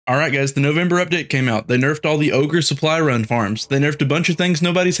Alright guys, the November update came out. They nerfed all the ogre supply run farms. They nerfed a bunch of things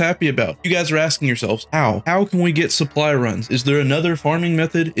nobody's happy about. You guys are asking yourselves, how? How can we get supply runs? Is there another farming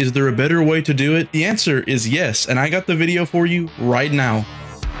method? Is there a better way to do it? The answer is yes, and I got the video for you right now.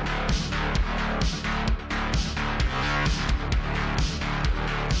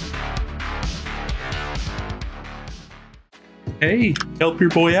 Hey, help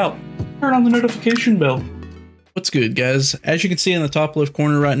your boy out. Turn on the notification bell. What's good, guys? As you can see in the top left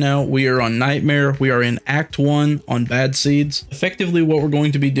corner right now, we are on Nightmare. We are in Act 1 on Bad Seeds. Effectively, what we're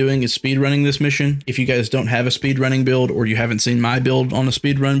going to be doing is speedrunning this mission. If you guys don't have a speedrunning build or you haven't seen my build on a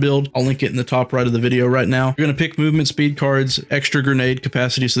speedrun build, I'll link it in the top right of the video right now. You're going to pick movement speed cards, extra grenade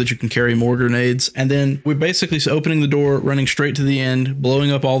capacity so that you can carry more grenades, and then we're basically opening the door, running straight to the end,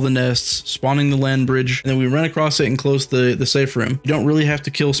 blowing up all the nests, spawning the land bridge, and then we run across it and close the safe room. You don't really have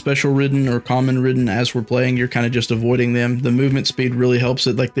to kill special Ridden or common Ridden as we're playing. You're kind of just avoiding them. The movement speed really helps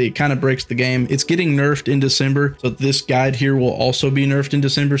it. Like, it kind of breaks the game. It's getting nerfed in December, so this guide here will also be nerfed in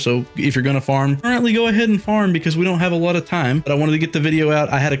December. So if you're going to farm, currently go ahead and farm because we don't have a lot of time. But I wanted to get the video out.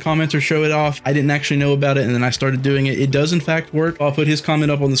 I had a commenter show it off. I didn't actually know about it, and then I started doing it. It does in fact work. I'll put his comment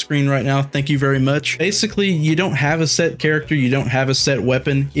up on the screen right now. Thank you very much. Basically, you don't have a set character. You don't have a set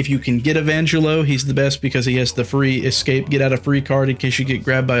weapon. If you can get Evangelo, he's the best because he has the free escape, get out of free card in case you get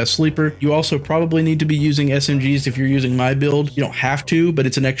grabbed by a sleeper. You also probably need to be using SMGs if you're using my build. You don't have to, but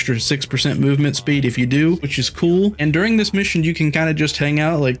it's an extra 6% movement speed if you do, which is cool. And during this mission, you can kind of just hang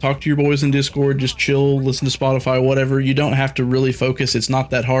out, like talk to your boys in Discord, just chill, listen to Spotify, whatever. You don't have to really focus. It's not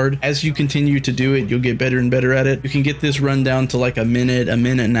that hard. As you continue to do it, you'll get better and better at it. You can get this run down to like a minute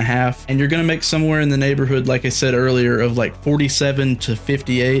and a half, and you're going to make somewhere in the neighborhood, like I said earlier, of like 47 to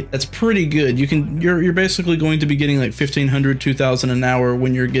 58. That's pretty good. You're basically going to be getting like 1,500, 2,000 an hour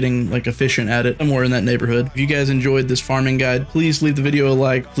when you're getting like efficient at it, somewhere in that neighborhood. If you guys enjoyed this farming guide, please leave the video a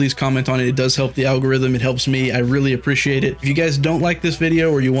like, please comment on it. It does help the algorithm. It helps me. I really appreciate it. If you guys don't like this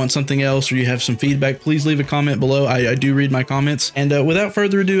video or you want something else or you have some feedback, please leave a comment below. I do read my comments. And without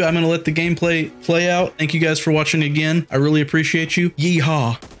further ado, I'm going to let the gameplay play out. Thank you guys for watching again. I really appreciate you.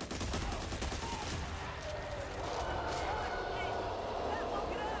 Yeehaw.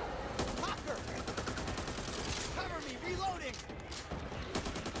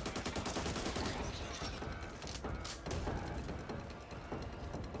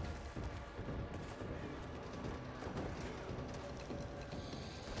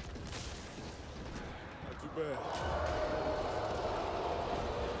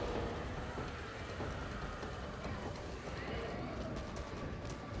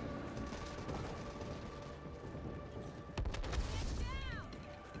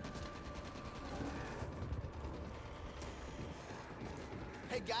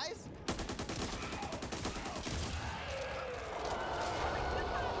 Hey guys!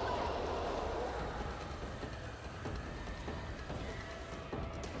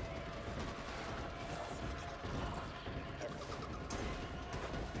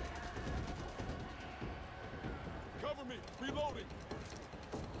 Cover me! Reloading!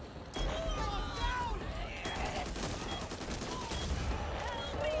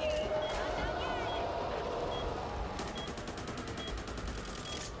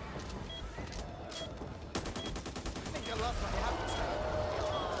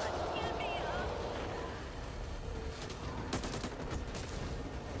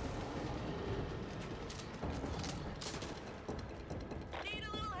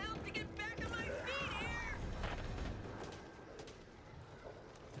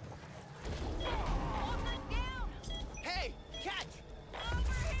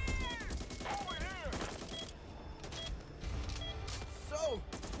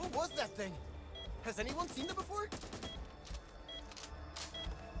 What was that thing? Has anyone seen it before? Keep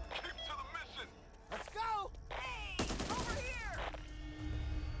to the mission! Let's go! Hey! Over here!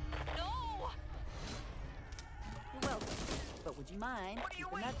 No! You're welcome. But would you mind What are you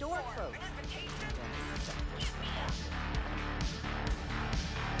keeping waiting that door for? closed? An invitation? Don't Get me up!